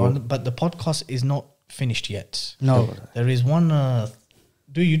 Thank you. on. But the podcast is not finished yet. No. There is one.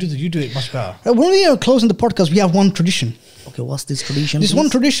 You do it much better. When we are closing the podcast, we have one tradition. Okay, what's this tradition? This one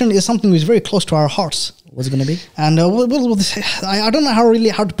tradition is something which is very close to our hearts. What's it gonna be? And I don't know how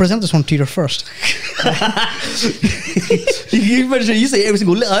to present this one to you first. You say every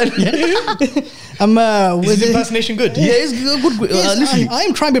single letter. Is the impersonation good? Yeah, it's good. Yes, Listen. I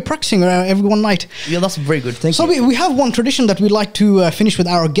am trying to be practicing every one night. Yeah, that's very good. Thank So you. we have one tradition that we like to finish with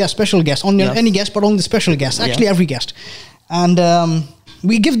our special guest, on Yes. any guest, but on the special guest. Actually, every guest, and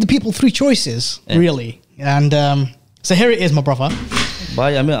we give the people three choices, really. And so here it is, my brother.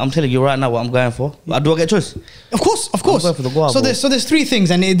 But I'm telling you right now what I'm going for. Do I get a choice? Of course. I'm going for the guava. So there's three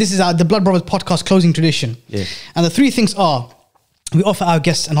things, and this is the Blood Brothers podcast closing tradition. Yeah. And the three things are: we offer our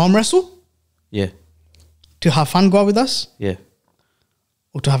guests an arm wrestle, Yeah. to have Fangua with us, Yeah.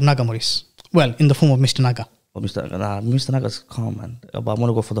 or to have Naga Maurice. Well, in the form of Mr. Naga. Oh, Mr. Naga's calm, man. But I'm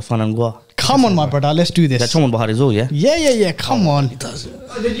gonna go for the fun and go. Come on, my brother, let's do That's this. someone behind his all, yeah? Yeah. Come on.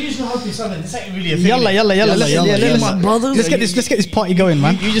 The usual help yourself. This ain't really a thing. Yalla. Yalla. Let's get this party going,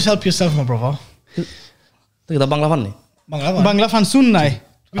 man. You just help yourself, my brother. Take the Bangla fan ni. Bangla fan sunnai.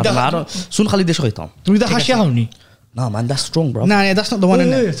 Sun Khalid de shaitan. With the hashiahoni. Nah, man, that's strong, bro. Nah, yeah, that's not the one. Wait,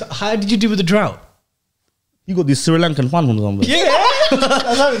 Innit? wait, so how did you deal with the drought? You got this Sri Lankan fan from somewhere.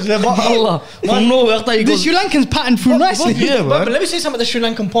 Allah. From nowhere, after you The got... Sri Lankans pattern through nicely. Yeah, but man. let me say something about the Sri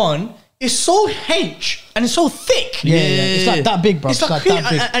Lankan pond. It's so hench and it's so thick. Yeah, it's like that big, bro. It's like that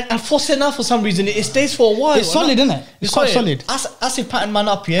big. and for Senna, for some reason, it stays for a while. It's solid, isn't it? It's quite solid. Acid pattern man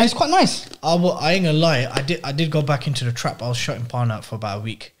up, yeah. And it's quite nice. I ain't gonna lie. I did go back into the trap. I was shutting Pan out for about a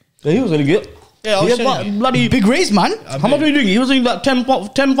week. Yeah, he was really good. Yeah, I was telling you. bloody... Big raise, man. How much were you doing? He was doing like 10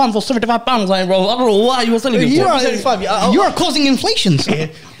 pounds for 75 pounds, like, bro. I don't know why you were selling it You for. are, 75, yeah, you are causing inflations. Yeah,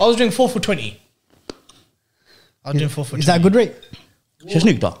 I was doing 4 for 20. I was doing 4 for 20. Is that a good rate? She's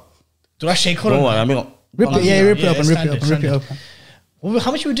sneaked up. Do I shake hold Don't on? worry, I mean... Rip it, yeah, rip it open, rip it standard, open, rip it standard. open. Well, how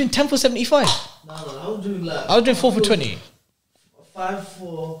much you were doing? 10 for 75? No, I was doing like I was doing 4 for 20. 5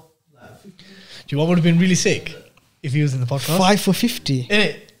 for like 50. Do you know what would have been really sick if he was in the podcast? 5 for 50.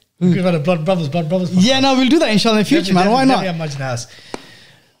 Innit? We could have had a Blood Brothers podcast. Yeah, no, we'll do that inshallah in the future, man. Why not? Imagine house.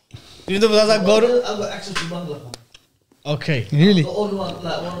 You know that I've got access to Bangla. Okay. Really? The only one,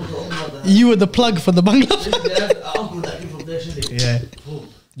 like one of the only ones that You were the plug for the Bangla. they had an uncle that came from there, shouldn't Yeah.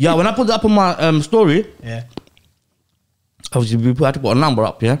 Yeah, when I put that up on my story, Yeah. obviously we had to put a number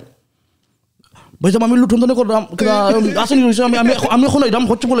up, yeah? But I'm looking to the asking you, I'm going to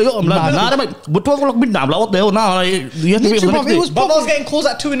put you on. But 12 o'clock midnight, what the hell now? You have to be Literally, able bro, it was to But I was getting calls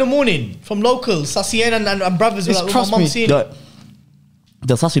at 2 in the morning from locals, Sasien and brothers. Were It's like, trust my me. mum seeing.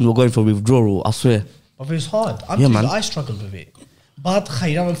 The assassin were going for withdrawal, I swear. But it was hard. Yeah, man. I struggled with it. But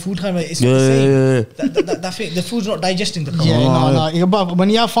when food time, it's Yeah, not the same. yeah, That thing, the food's not digesting the Yeah, coffee. no. Yeah, but when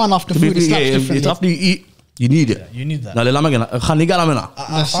you have fun after food, it slaps differently. It's after you eat, you need it. You need that. Now, I found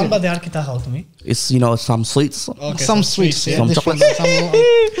about the arkita how to me. it's, you know, some sweets. Okay, Some sweets, yeah. Some different.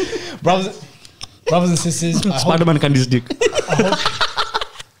 chocolate. Brothers and sisters, I hope, Spider-Man can this dick.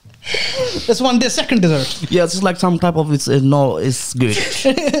 There's one second dessert. Yeah, it's just like some type of, it's good.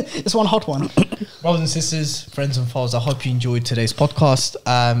 It's one hot one. brothers and sisters, friends and foes, I hope you enjoyed today's podcast.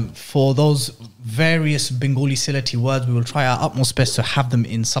 For those various Bengali Silati words, we will try our utmost best to have them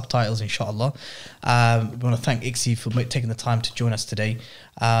in subtitles, inshallah. We want to thank Ixi for taking the time to join us today.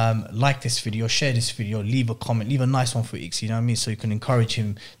 Like this video, share this video, leave a comment, leave a nice one for Ixi, you know what I mean? So you can encourage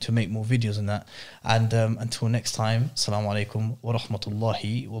him to make more videos and that. And until next time, Assalamu alaikum wa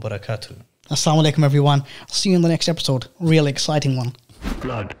rahmatullahi wa barakatuh. Assalamu alaikum, everyone. I'll see you in the next episode. Real exciting one.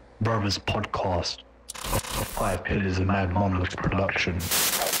 Blood Brothers Podcast. 5 Pillars of Mad Monolith Production.